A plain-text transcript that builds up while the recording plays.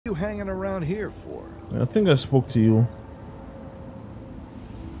You hanging around here for? I think I spoke to you.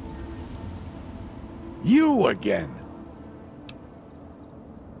 You again?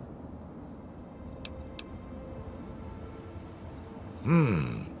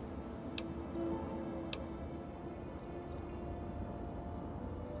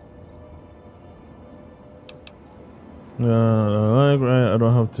 Right. I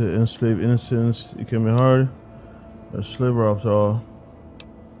don't have to enslave innocents. It can be hard. A slaver after all.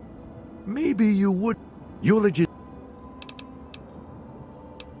 Maybe you would. Eulogy.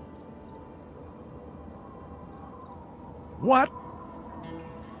 What?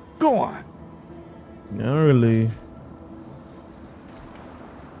 Go on. Not really.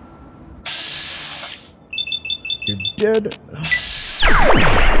 You're dead.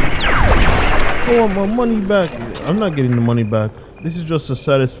 I want my money back. I'm not getting the money back. This is just to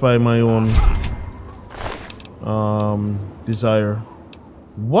satisfy my own desire.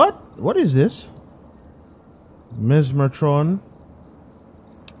 What? What is this? Mesmertron.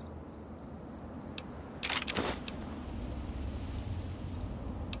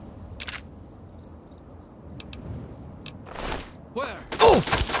 Where?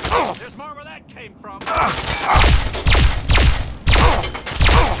 Oh! There's more where that came from.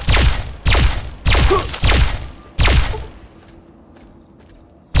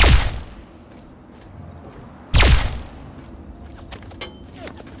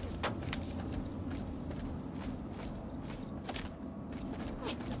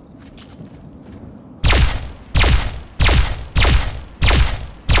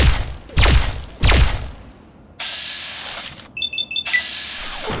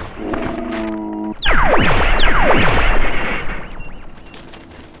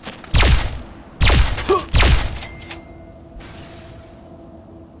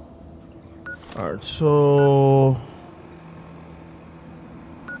 Alright, so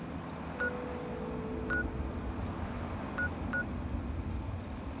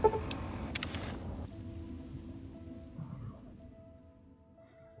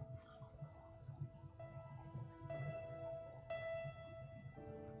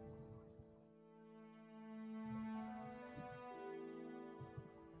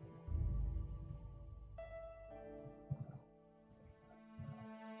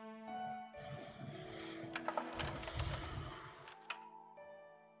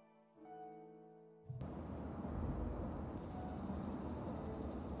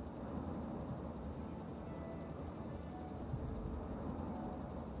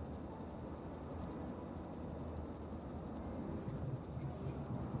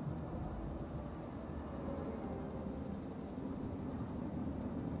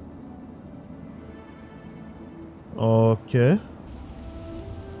okay.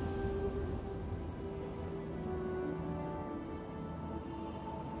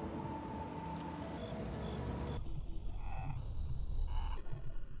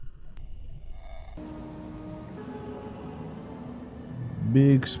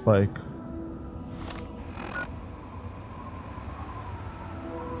 Big spike.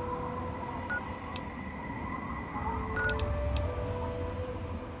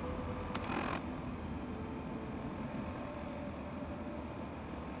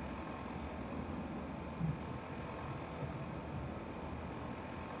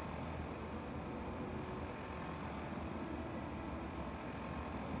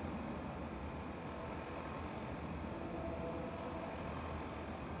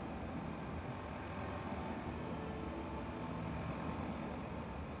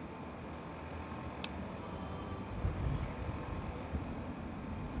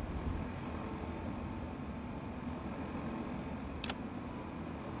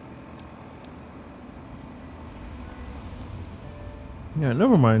 Yeah,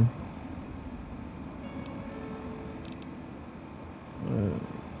 never mind.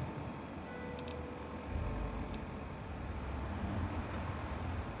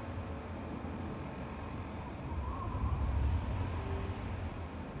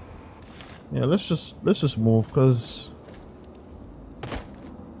 Yeah, let's just move, cause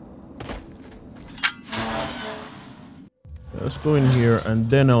let's go in here and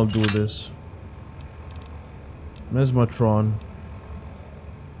then I'll do this. Mesmertron.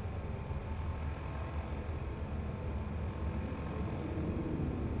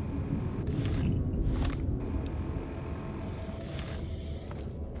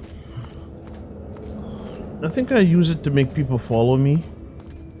 I think I use it to make people follow me.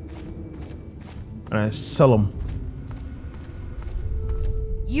 And I sell them.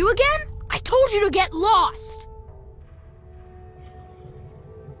 You again? I told you to get lost!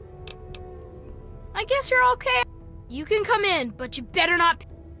 I guess you're okay. You can come in, but you better not...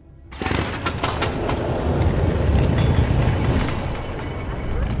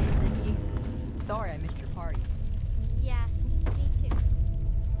 Sticky. Sorry I missed your party. Yeah, me too.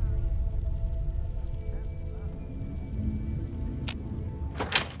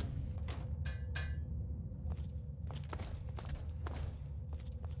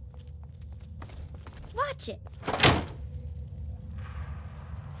 Watch it.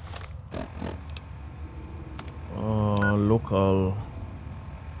 Local.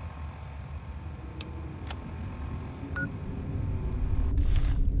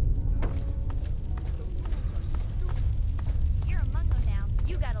 You're a Mungo now.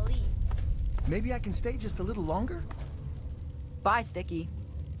 You gotta leave. Maybe I can stay just a little longer? Bye, Sticky.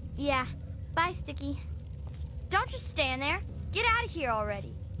 Yeah. Bye, Sticky. Don't just stand there. Get out of here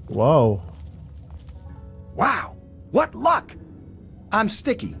already. Wow. Wow, what luck! I'm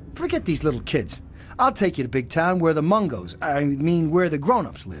Sticky. Forget these little kids. I'll take you to Big Town where the Mungos, I mean where the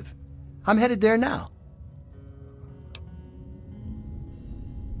grown-ups live. I'm headed there now.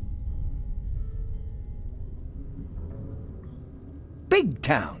 Big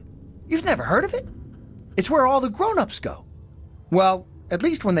Town? You've never heard of it? It's where all the grown-ups go. Well, at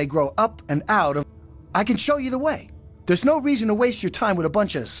least when they grow up and out of... I can show you the way. There's no reason to waste your time with a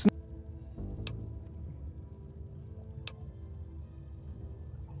bunch of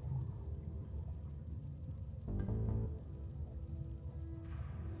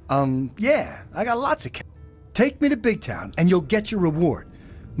yeah, I got lots of caps. Take me to Big Town and you'll get your reward.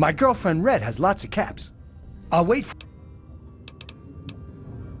 My girlfriend Red has lots of caps. I'll wait for...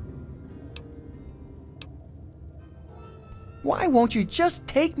 Why won't you just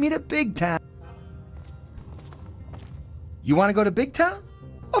take me to Big Town? You want to go to Big Town?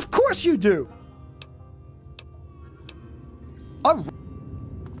 Of course you do!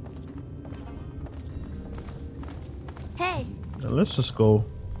 Hey. Now let's just go.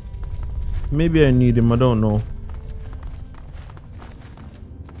 Maybe I need him, I don't know.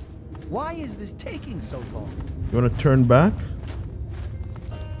 Why is this taking so long? You wanna turn back?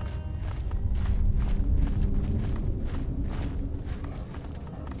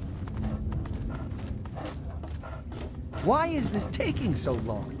 Why is this taking so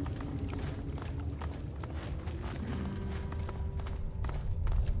long?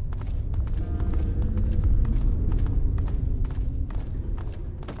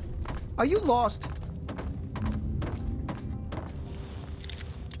 Are you lost?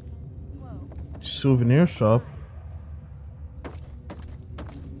 Souvenir shop.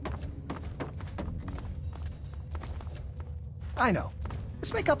 I know.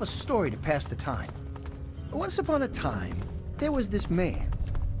 Let's make up a story to pass the time. Once upon a time, there was this man.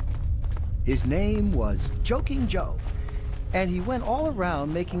 His name was Joking Joe, and he went all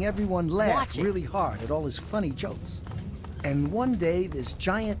around making everyone laugh really hard at all his funny jokes. And one day, this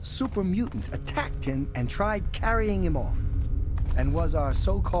giant super mutant attacked him and tried carrying him off. And was our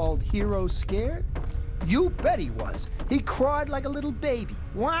so-called hero scared? You bet he was. He cried like a little baby.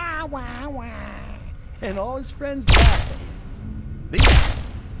 Wah, wah, wah. And all his friends laughed at him. The end.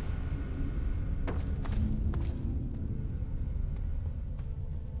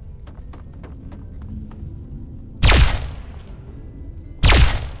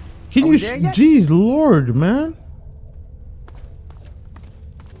 Can Are you, we there yet? jeez, Lord, man.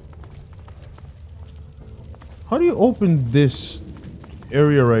 How do you open this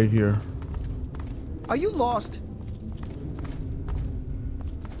area right here? Are you lost?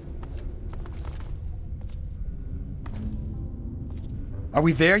 Are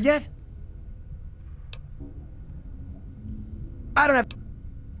we there yet? I don't have...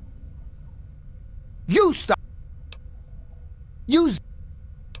 You stop! You...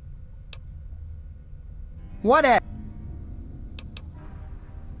 What at?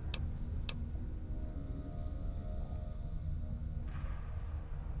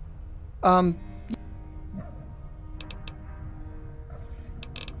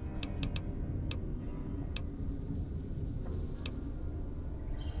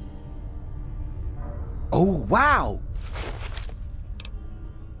 Oh, wow!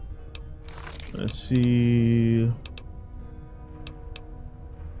 Let's see.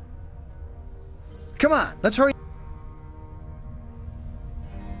 Come on, let's hurry.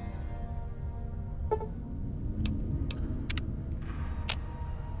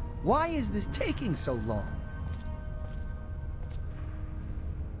 Why is this taking so long?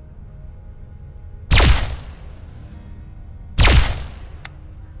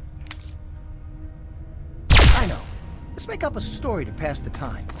 I know. Let's make up a story to pass the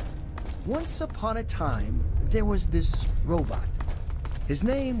time. Once upon a time, there was this robot. His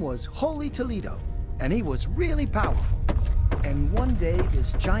name was Holy Toledo, and he was really powerful. And one day,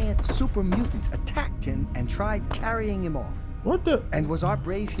 this giant super mutant attacked him and tried carrying him off. What the? And was our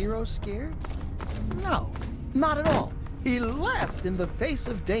brave hero scared? No, not at all. He laughed in the face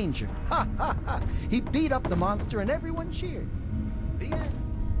of danger. Ha ha ha. He beat up the monster and everyone cheered. The end.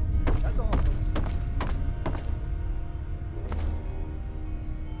 That's all, folks.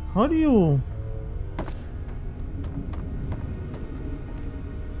 How do you?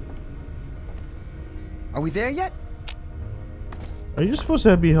 Are we there yet? Are you supposed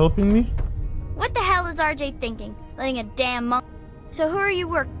to be helping me? What the hell is RJ thinking? Letting a damn monk. So who are you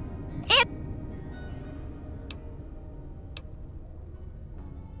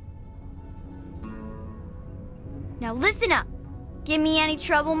Now listen up. Give me any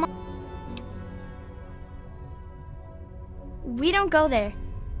trouble, We don't go there.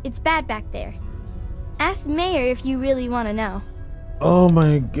 It's bad back there. Ask Mayor if you really want to know. Oh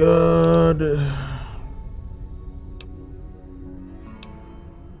my god.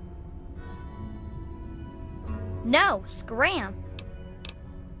 No, scram.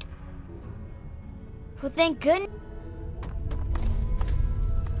 Well, thank goodness.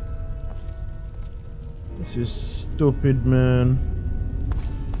 This is stupid, man.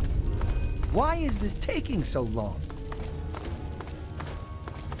 Why is this taking so long?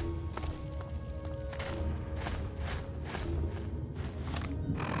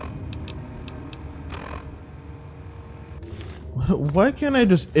 Why can't I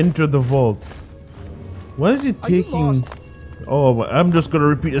just enter the vault? Why is it Are you taking? lost? Oh, I'm just gonna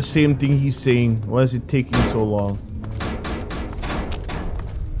repeat the same thing he's saying. Why is it taking so long?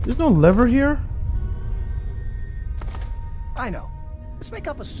 There's no lever here? I know. Let's make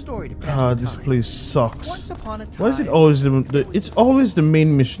up a story to pass Ah, the this time. place sucks. Once upon a time. Why is it always it's always the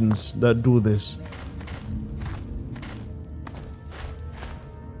main missions that do this?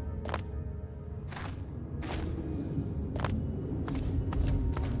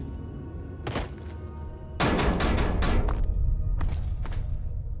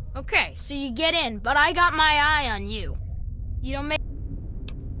 Okay, so you get in, but I got my eye on you. You don't make...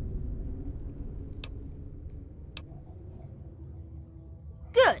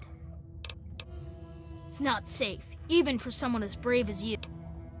 Good. It's not safe, even for someone as brave as you.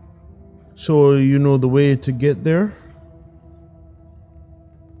 So you know the way to get there?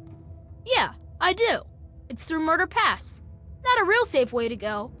 Yeah, I do. It's through Murder Pass. Not a real safe way to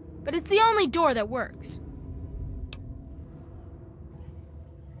go, but it's the only door that works.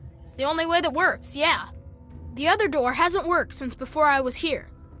 It's the only way that works, yeah. The other door hasn't worked since before I was here.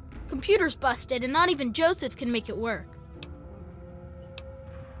 Computer's busted and not even Joseph can make it work.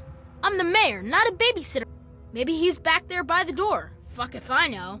 I'm the mayor, not a babysitter. Maybe he's back there by the door. Fuck if I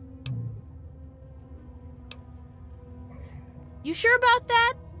know. You sure about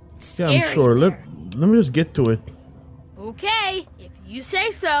that? It's Yeah, scary I'm sure. in Let there. me just get to it. Okay, if you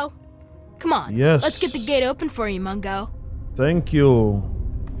say so. Come on, Yes. let's get the gate open for you, Mungo. Thank you.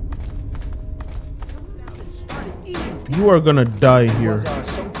 And started eating people. You are gonna die here. Was our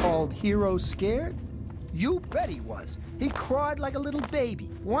so-called hero scared? You bet he was. He cried like a little baby.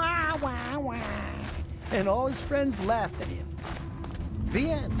 Wah, wah, wah. And all his friends laughed at him.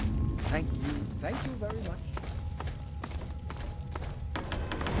 The end. Thank you very much.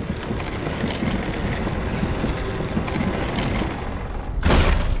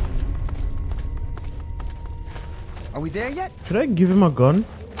 Are we there yet? Should I give him a gun?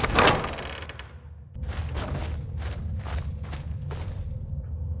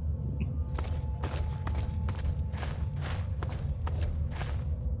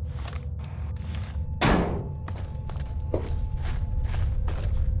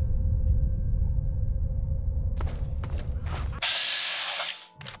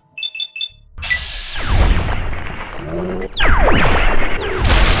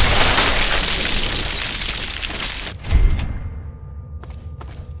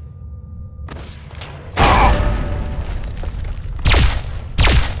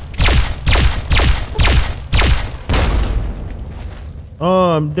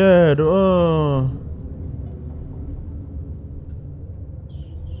 Oh, I'm dead. Oh.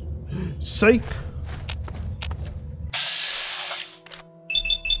 Psych.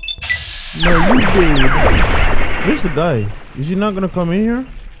 No, you did. Where's the guy? Is he not gonna come in here?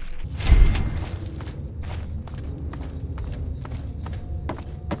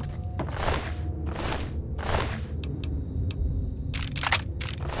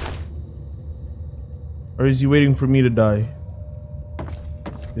 Or is he waiting for me to die?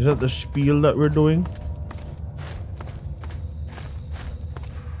 Is that the spiel that we're doing?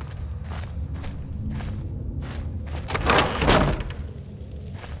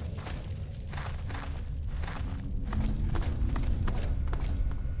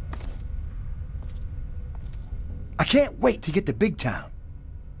 I can't wait to get to Big Town.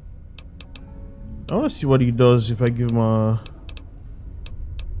 I want to see what he does if I give him a...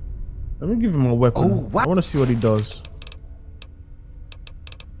 Let me give him a weapon. Oh, wow. I want to see what he does.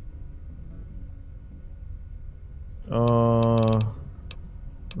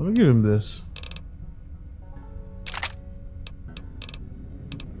 Let me give him this.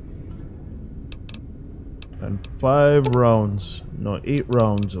 And 5 rounds. No, 8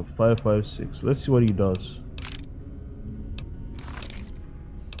 rounds of 5.56. Let's see what he does.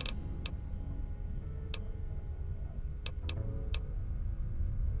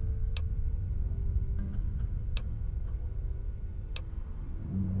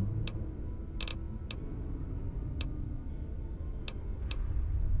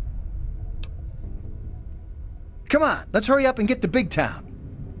 Come on, let's hurry up and get to Big Town.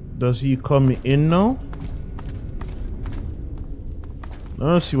 Does he come in now?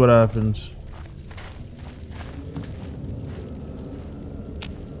 Let's see what happens.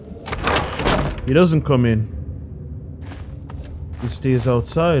 He doesn't come in. He stays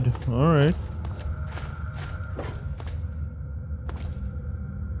outside. Alright.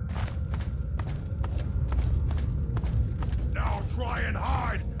 Now try and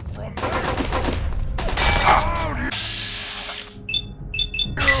hide from me.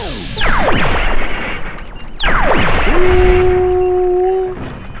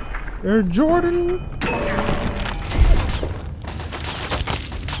 Air Jordan.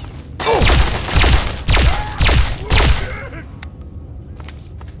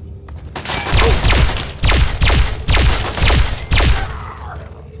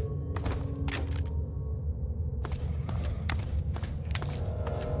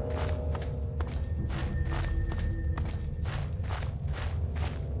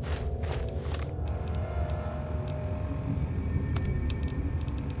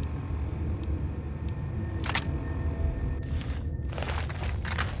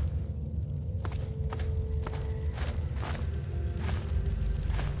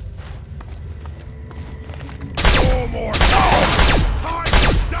 No more time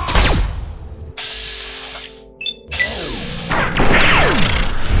to die.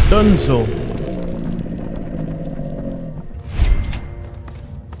 Done so.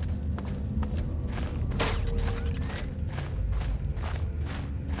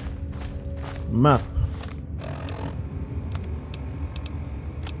 Map.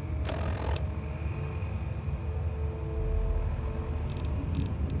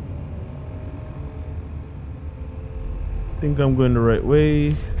 Think I'm going the right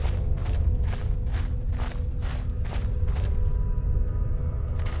way.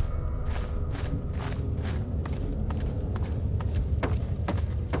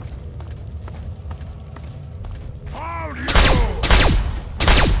 How do you?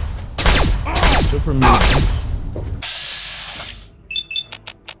 Super mutants.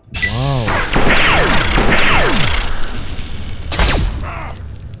 Wow.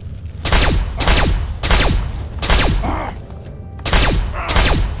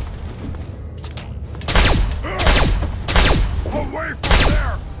 Away from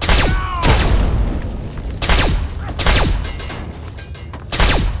there!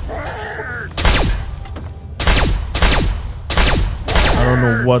 I don't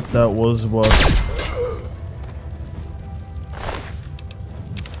know what that was, but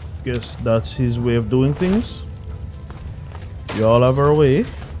guess that's his way of doing things. We all have our way.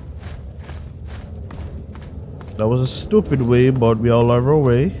 That was a stupid way, but we all have our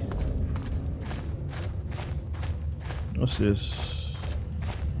way. What's this?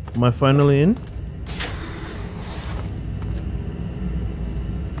 Am I finally in?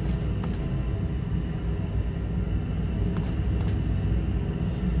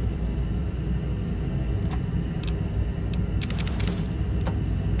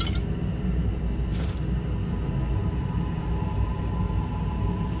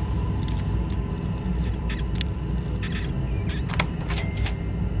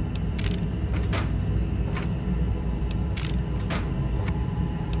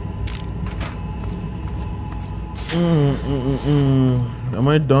 Am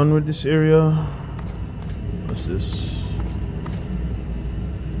I done with this area? What's this?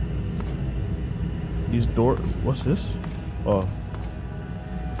 These doors. What's this? Oh.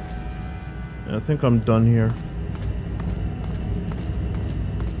 I think I'm done here.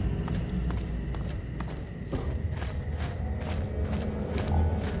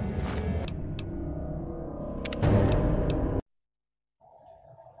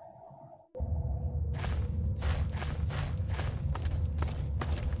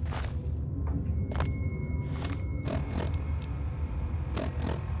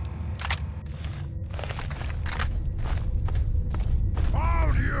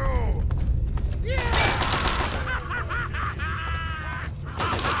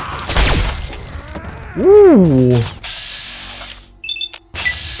 Ooh.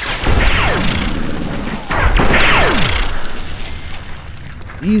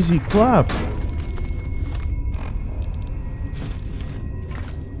 Easy clap.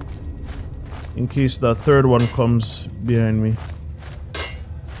 In case that third one comes behind me.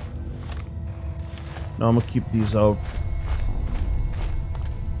 Now I'm gonna keep these out.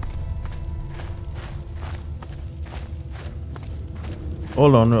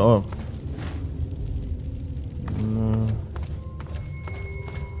 Hold on, oh. No.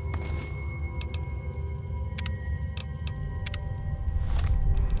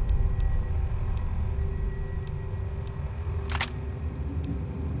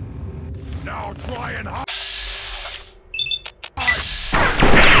 Now try and hide.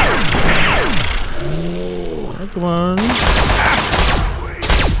 Oh, come on.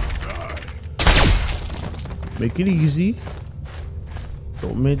 Make it easy.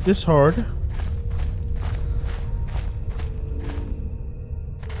 Don't make this hard.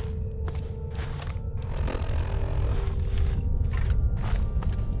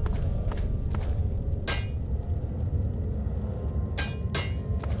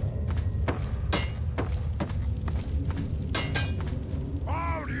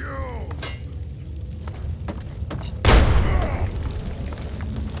 Found you.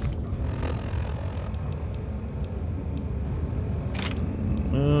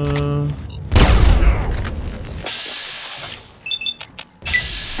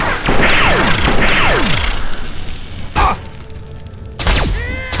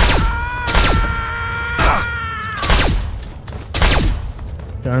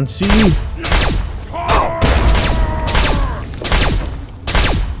 Can't see.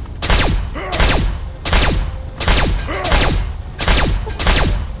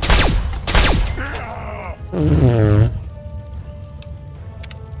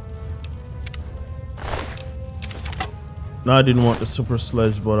 No, I didn't want the super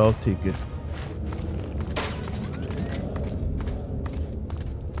sledge, but I'll take it.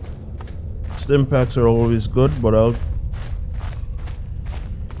 Stim packs are always good, but I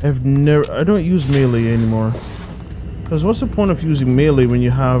don't use melee anymore. Because what's the point of using melee when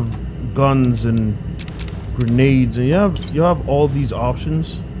you have guns and grenades and you have all these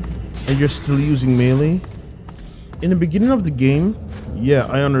options and you're still using melee? In the beginning of the game, yeah,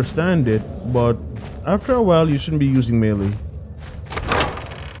 I understand it, but after a while you shouldn't be using melee.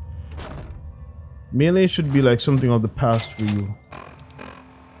 Melee should be like something of the past for you.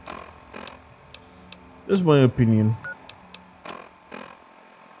 That's my opinion.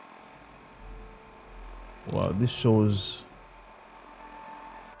 Wow, this shows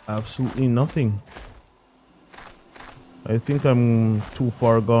absolutely nothing. I think I'm too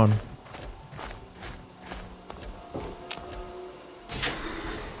far gone.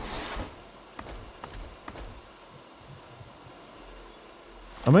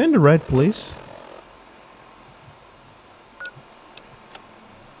 Am I in the right place?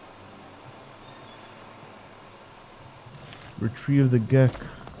 Retrieve the GECK.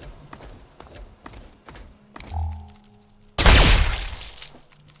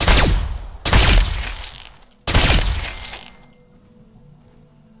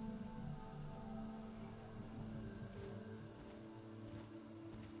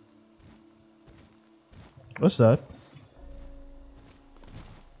 What's that?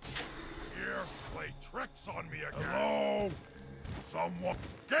 Here, play tricks on me again. Hello? Someone.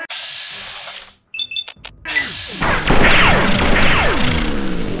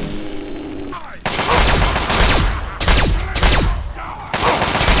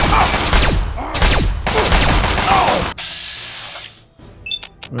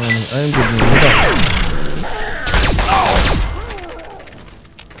 Man, I am getting lit up.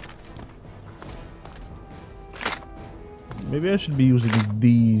 Maybe I should be using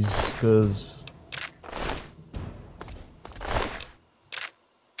these, because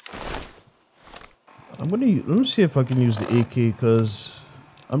let me see if I can use the AK, because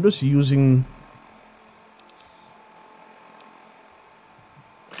I'm just using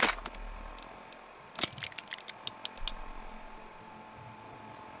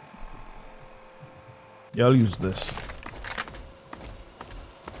yeah, I'll use this.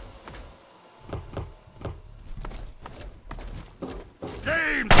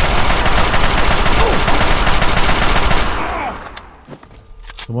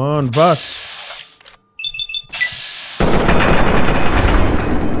 Come on, bots.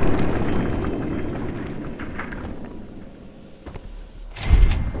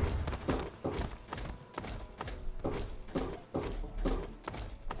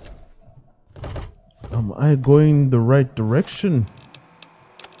 Am I going the right direction?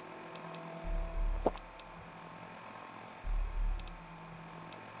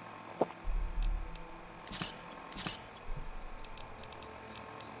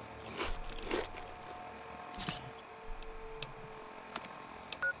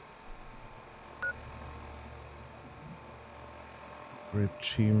 Great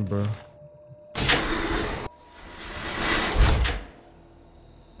chamber.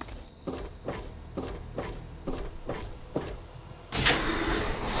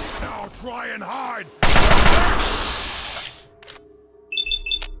 Now try and hide!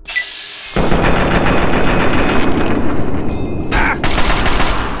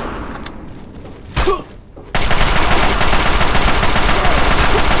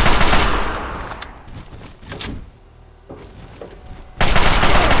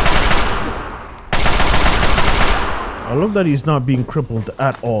 I love that he's not being crippled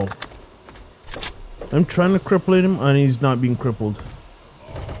at all. I'm trying to cripple him and he's not being crippled.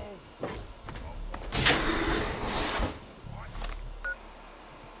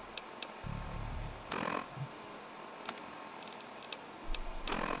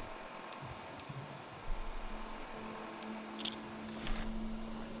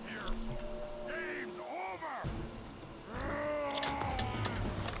 Game's over!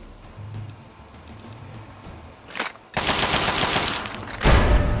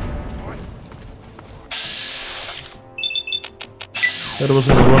 That was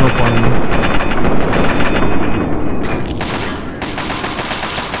gonna run up on me.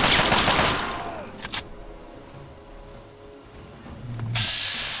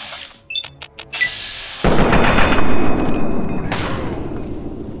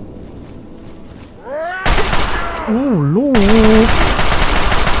 Oh Lord!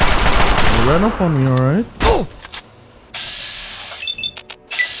 You ran up on me, alright?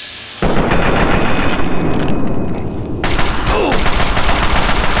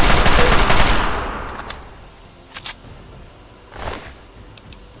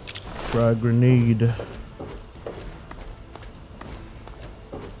 Frag grenade.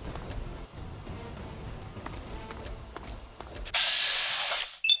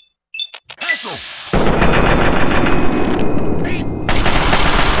 Cancel!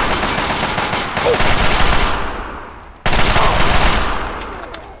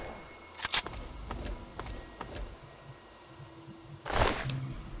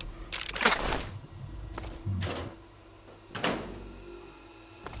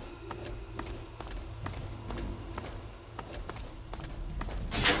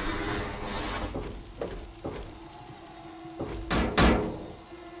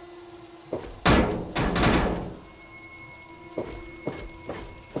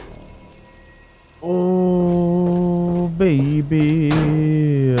 Oh baby.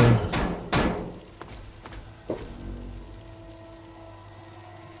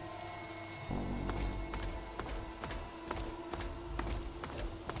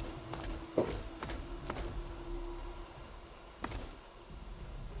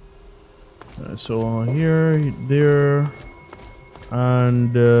 So here, there,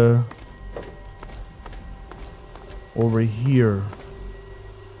 and over here.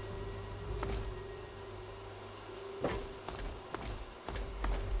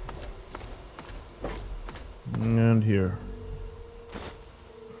 And here.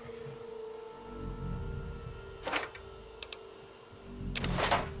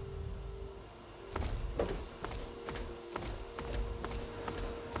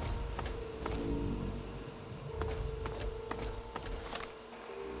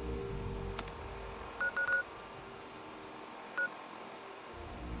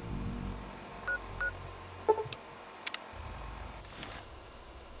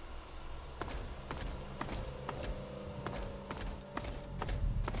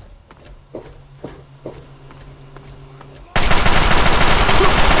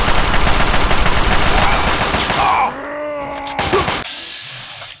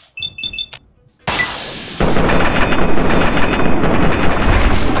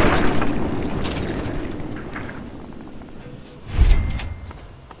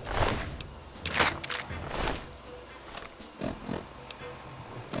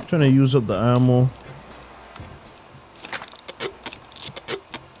 Trying to use up the ammo.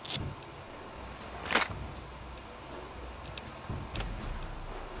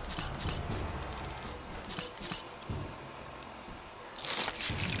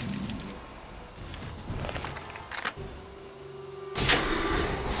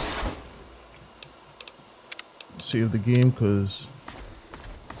 Save the game because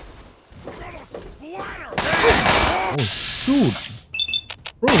oh shoot.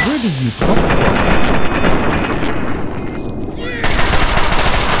 Bro, where did you come from?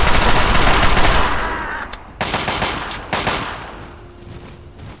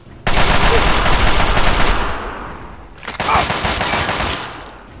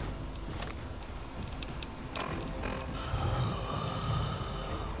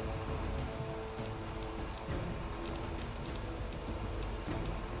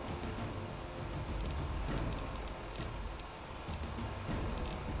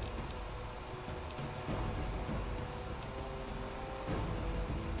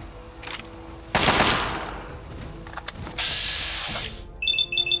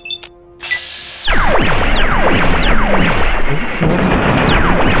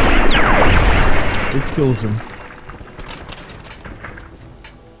 It kills him.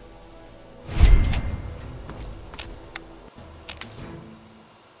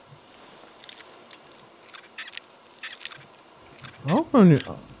 I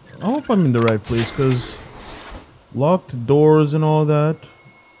hope I'm in the right place, because locked doors and all that,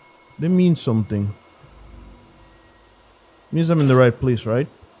 they mean something. Means I'm in the right place, right?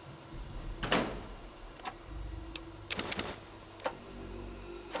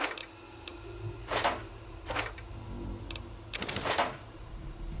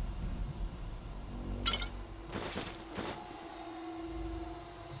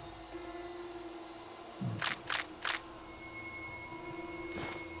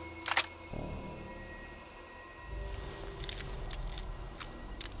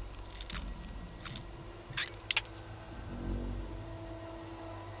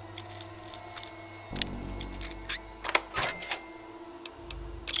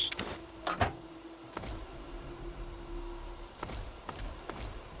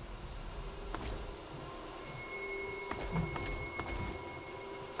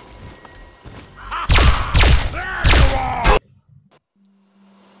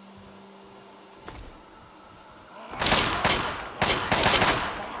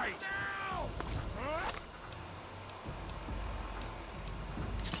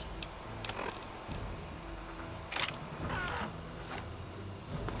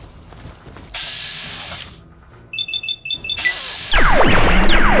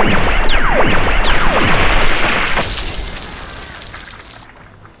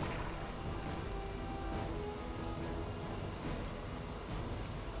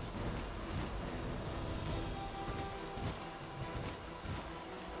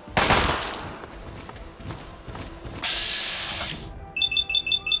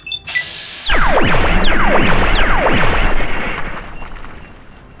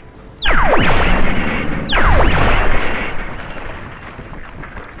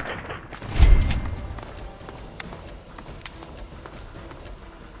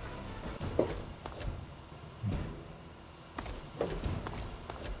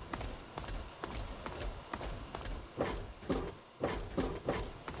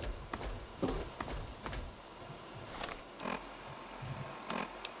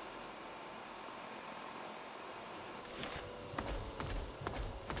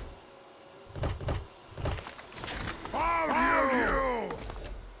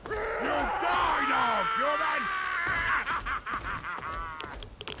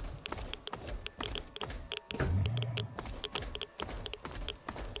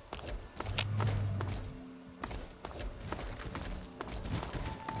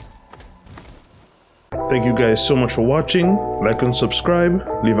 Thank you guys so much for watching. Like and subscribe,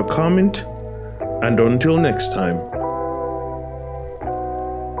 leave a comment, and until next time.